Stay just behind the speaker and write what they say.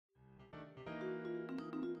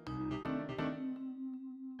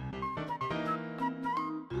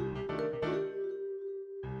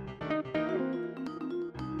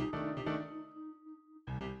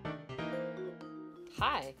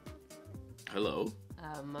Hi, Hello,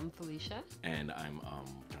 I'm Felicia, and I'm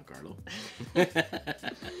Giancarlo.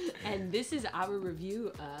 and this is our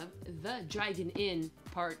review of The Dragon Inn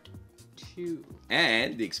Part 2.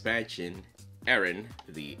 And the expansion, Erin,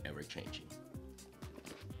 the Ever-Changing.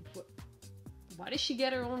 Why does she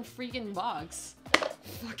get her own freaking box?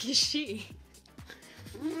 Fuck is she?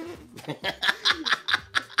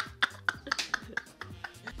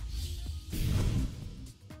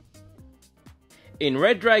 In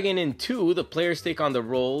Red Dragon Inn 2, the players take on the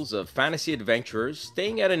roles of fantasy adventurers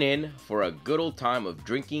staying at an inn for a good old time of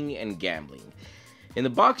drinking and gambling. In the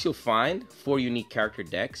box you'll find 4 unique character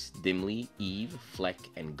decks, Dimly, Eve, Fleck,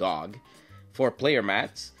 and Gog, 4 player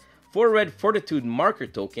mats, 4 red fortitude marker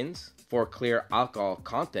tokens, 4 clear alcohol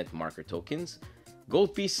content marker tokens,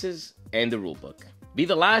 gold pieces, and the rulebook. Be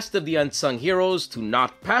the last of the unsung heroes to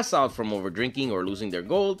not pass out from overdrinking or losing their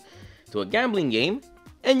gold to a gambling game,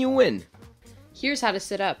 and you win. Here's how to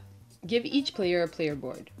set up. Give each player a player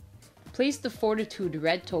board. Place the Fortitude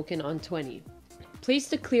red token on 20. Place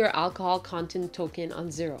the clear alcohol content token on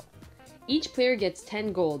 0. Each player gets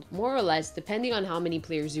 10 gold, more or less depending on how many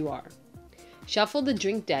players you are. Shuffle the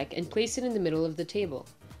drink deck and place it in the middle of the table.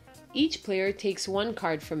 Each player takes 1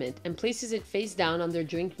 card from it and places it face down on their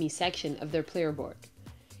Drink Me section of their player board.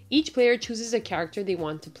 Each player chooses a character they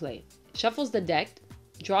want to play, shuffles the deck,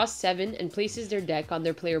 draws 7 and places their deck on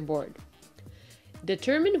their player board.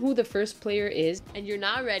 Determine who the first player is, and you're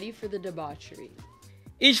now ready for the debauchery.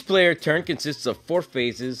 Each player turn consists of 4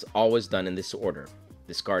 phases, always done in this order.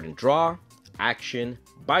 Discard and draw, action,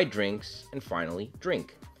 buy drinks, and finally,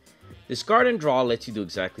 drink. Discard and draw lets you do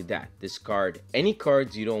exactly that. Discard any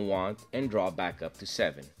cards you don't want and draw back up to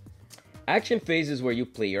 7. Action phase is where you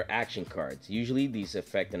play your action cards. Usually these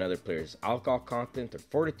affect another player's alcohol content or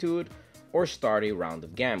fortitude, or start a round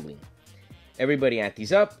of gambling. Everybody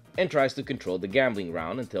antes up and tries to control the gambling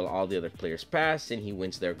round until all the other players pass and he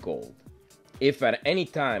wins their gold. If at any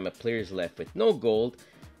time a player is left with no gold,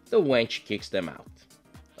 the wench kicks them out.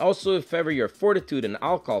 Also, if ever your fortitude and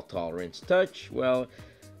alcohol tolerance touch, well,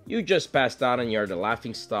 you just passed out and you're the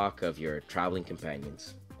laughingstock of your traveling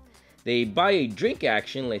companions. The buy a drink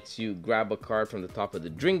action lets you grab a card from the top of the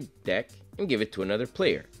drink deck and give it to another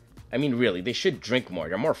player. I mean, really, they should drink more.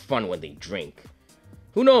 They're more fun when they drink.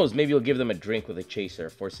 Who knows, maybe you'll give them a drink with a chaser,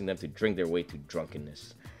 forcing them to drink their way to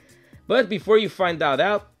drunkenness. But before you find that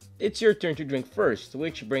out, it's your turn to drink first,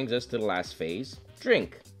 which brings us to the last phase,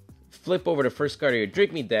 drink. Flip over the first card of your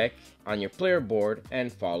Drink Me deck on your player board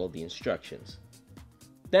and follow the instructions.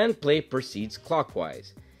 Then play proceeds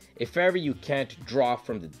clockwise. If ever you can't draw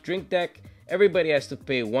from the drink deck, everybody has to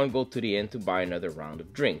pay 1 gold to the inn to buy another round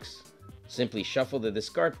of drinks. Simply shuffle the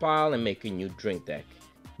discard pile and make a new drink deck.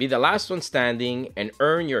 Be the last one standing and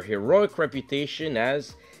earn your heroic reputation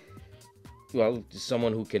as, well,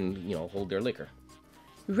 someone who can, hold their liquor.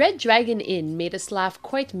 Red Dragon Inn made us laugh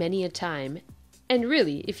quite many a time. And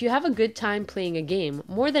really, if you have a good time playing a game,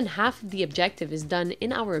 more than half of the objective is done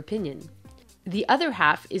in our opinion. The other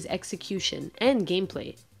half is execution and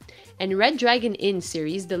gameplay. And Red Dragon Inn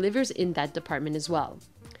series delivers in that department as well.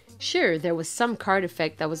 Sure, there was some card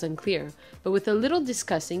effect that was unclear, but with a little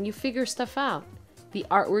discussing you figure stuff out. The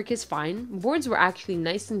artwork is fine, boards were actually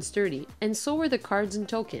nice and sturdy, and so were the cards and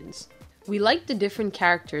tokens. We liked the different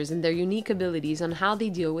characters and their unique abilities on how they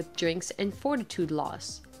deal with drinks and fortitude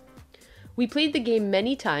loss. We played the game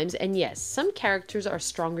many times, and yes, some characters are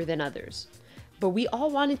stronger than others. But we all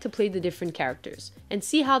wanted to play the different characters, and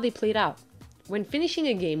see how they played out. When finishing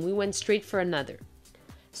a game, we went straight for another.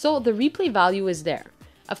 So the replay value is there.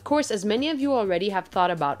 Of course, as many of you already have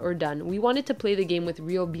thought about or done, we wanted to play the game with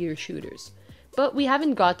real beer shooters. But we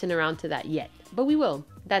haven't gotten around to that yet, but we will,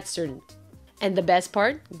 that's certain. And the best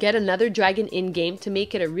part, get another Dragon Inn game to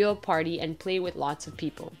make it a real party and play with lots of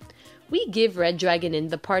people. We give Red Dragon Inn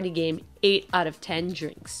the party game 8 out of 10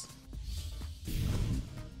 drinks.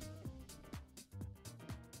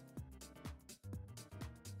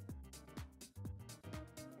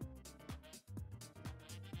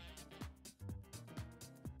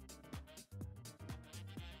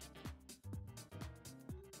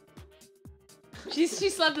 She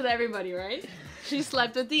slept with everybody, right? She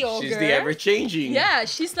slept with the ogre. She's the Ever-Changing. Yeah,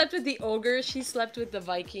 she slept with the ogre. She slept with the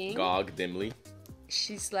Viking. Gog, Dimly.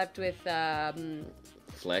 She slept with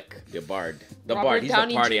Fleck, the Bard. The Robert Bard, he's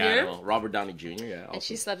Downey the party Jr. animal. Robert Downey Jr., yeah. And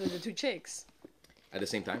she slept with the 2 chicks. At the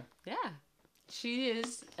same time? Yeah. She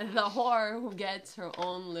is the whore who gets her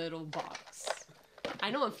own little box.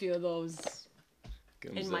 I know a few of those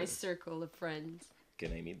in my circle of friends.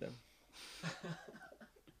 Can I meet them?